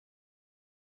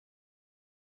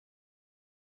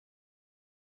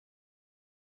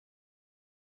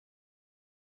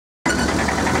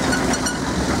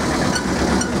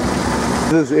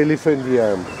This is elephant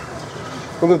yam.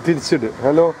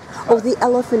 Hello. Oh, the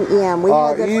elephant yam. We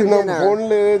had that for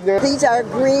dinner. These are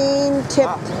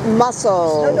green-tipped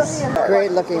mussels.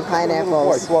 Great-looking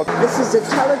pineapples. This is the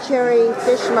Tellicherry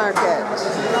fish market.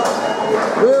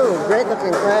 Ooh,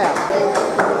 great-looking crab.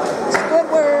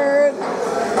 Squidward.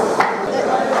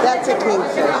 That's a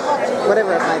kingfish,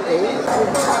 whatever it might be.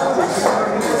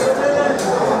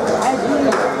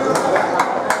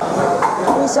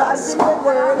 We saw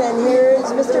Squidward, and here's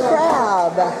Mr.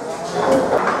 Crab.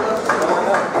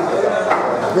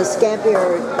 The scampi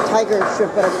or tiger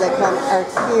shrimp, whatever they call them, are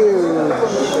huge.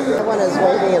 That one is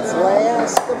waving its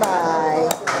last goodbye.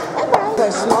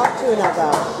 There's small tuna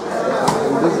though.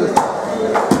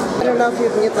 I don't know if you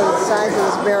can get the size of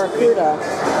this barracuda.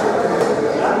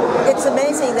 It's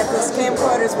amazing that this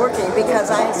camcorder is working because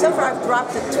so far I've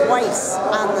dropped it twice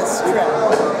on this trip.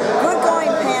 Good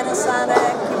going,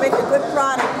 Panasonic. You make a good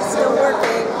product. It's still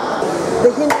working.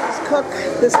 The Hindus cook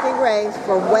the stingray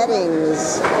for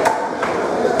weddings.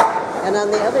 And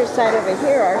on the other side over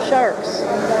here are sharks.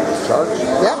 Sharks?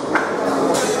 Yep.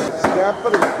 Snapper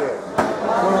is there.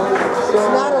 It's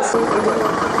not a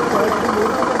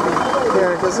There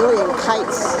are gazillion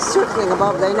kites circling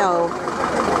above. They know.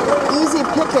 Easy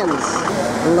pickings.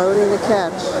 Loading the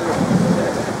catch.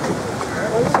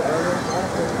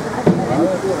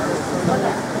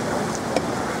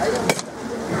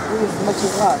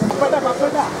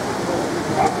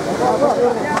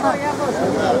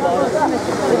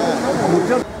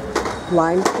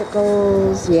 Lime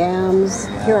pickles, yams.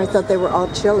 Here I thought they were all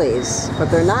chilies, but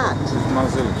they're not.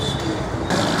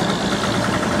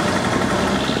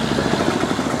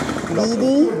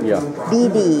 Beedi? Yeah.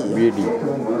 Beedi. Beedi.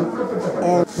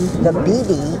 And the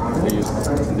beedi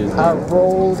are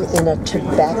rolled in a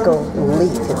tobacco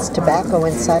leaf. It's tobacco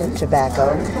inside of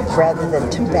tobacco rather than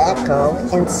tobacco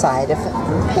inside of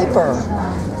paper.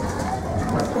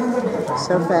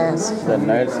 So fast. The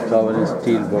nice cover is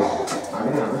steel boat.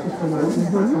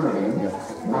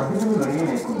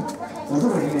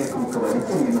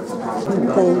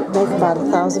 They make about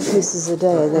 1,000 pieces a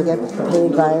day. They get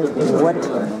paid by what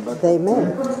they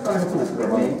make.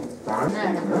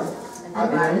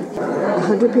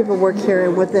 100 people work here,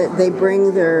 and they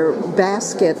bring their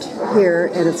basket here,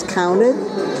 and it's counted.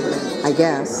 I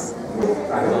guess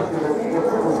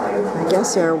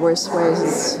there are worse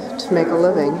ways to make a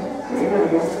living.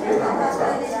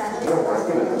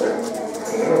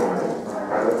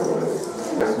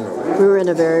 We were in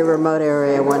a very remote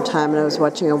area one time, and I was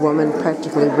watching a woman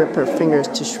practically rip her fingers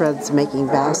to shreds making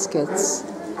baskets.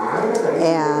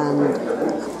 And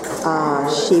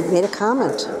she made a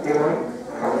comment.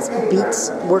 It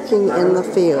beats working in the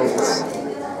fields.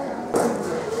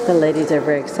 The ladies are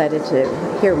very excited to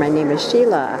hear my name is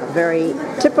Sheila, a very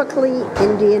typically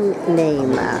Indian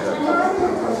name.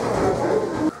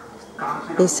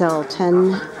 They sell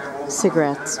 10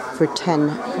 cigarettes for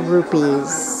 10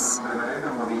 rupees,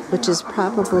 which is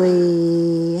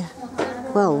probably,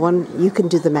 well, you can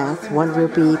do the math, 1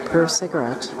 rupee per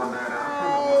cigarette.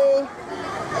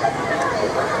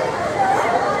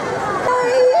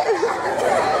 Hi.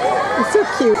 It's so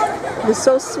cute. It's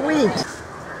so sweet.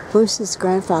 Bruce's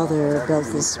grandfather built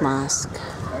this mosque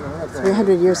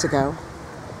 300 years ago.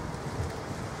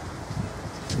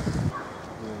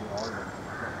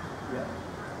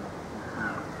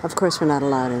 Of course, we're not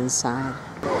allowed inside.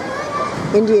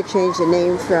 India changed the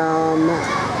name from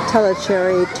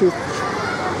Tellicherry to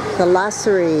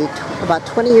Thalassery about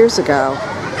 20 years ago.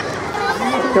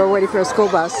 They were waiting for a school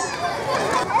bus.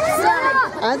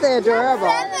 Aren't they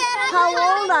adorable? How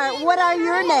old are? What are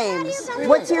your names?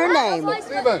 What's your name?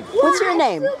 What's your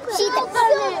name?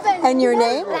 And your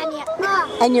name?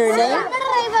 And your name?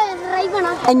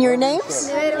 And your names?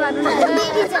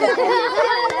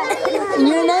 And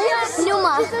your names?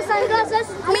 Numa.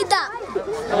 Mita.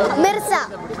 Mirza.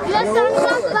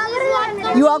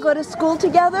 You all go to school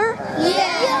together?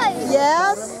 Yes.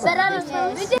 Yes?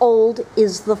 Old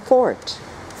is the fort?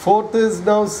 Fort is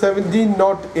now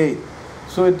 1708.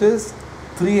 So it is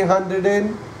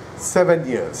 307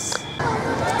 years.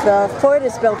 The fort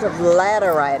is built of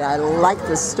laterite. I like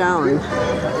the stone.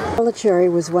 Tellicherry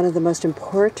was one of the most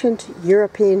important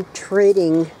European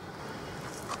trading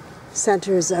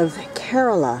centers of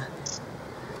Kerala.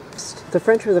 The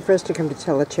French were the first to come to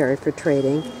Tellicherry for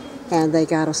trading, and they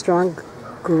got a strong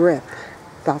grip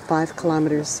about 5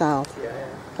 kilometers south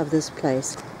of this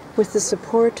place. With the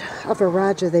support of a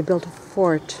Raja, they built a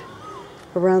fort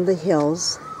around the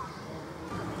hills.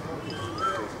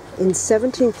 In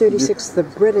 1736, the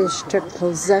British took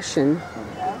possession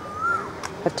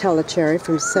of Tellicherry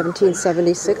from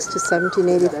 1776 to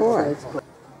 1784.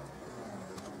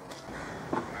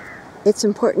 It's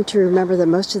important to remember that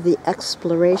most of the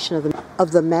exploration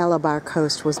of the Malabar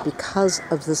coast was because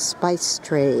of the spice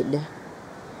trade.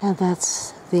 And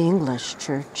that's the English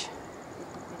church.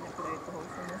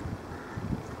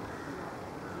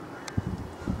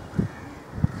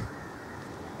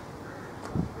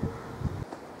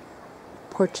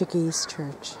 Portuguese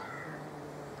church.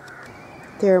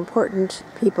 There are important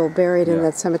people buried in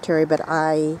that cemetery, but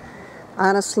I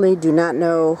honestly do not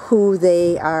know who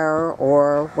they are,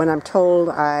 or when I'm told,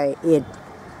 it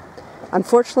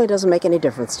unfortunately doesn't make any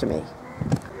difference to me.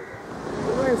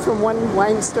 We're going from one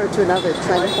wine store to another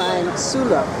trying to find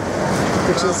Sula,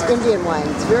 which is Indian wine.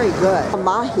 It's very good.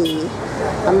 Mahi,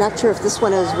 I'm not sure if this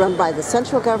one is run by the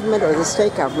central government or the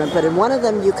state government, but in one of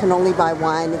them you can only buy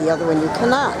wine, in the other one you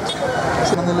cannot.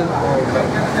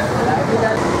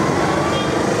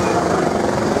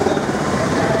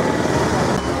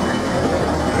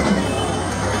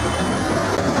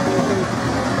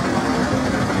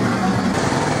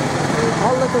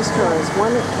 All liquor stores,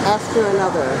 one after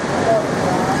another.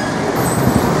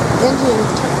 Indian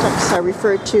tuk-tuks are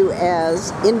referred to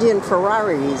as Indian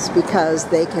Ferraris because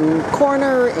they can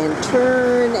corner and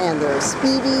turn and they're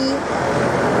speedy.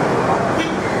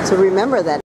 So remember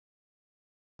that